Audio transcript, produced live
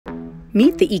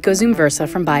Meet the Ecozoom Versa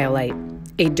from BioLite,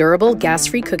 a durable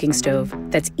gas-free cooking stove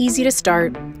that's easy to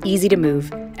start, easy to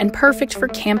move, and perfect for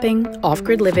camping,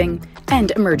 off-grid living,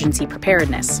 and emergency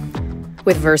preparedness.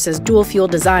 With Versa's dual-fuel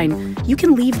design, you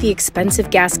can leave the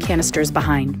expensive gas canisters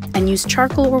behind and use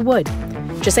charcoal or wood.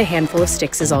 Just a handful of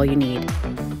sticks is all you need.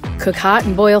 Cook hot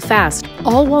and boil fast,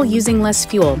 all while using less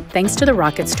fuel thanks to the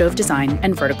rocket stove design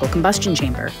and vertical combustion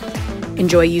chamber.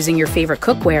 Enjoy using your favorite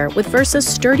cookware with Versa's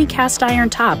sturdy cast iron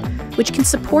top, which can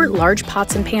support large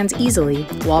pots and pans easily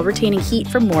while retaining heat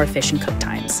for more efficient cook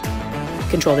times.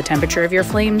 Control the temperature of your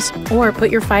flames or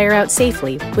put your fire out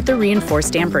safely with the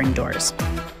reinforced dampering doors.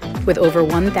 With over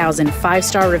 1,000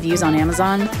 5-star reviews on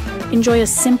Amazon, enjoy a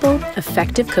simple,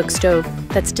 effective cook stove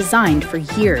that's designed for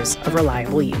years of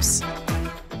reliable use.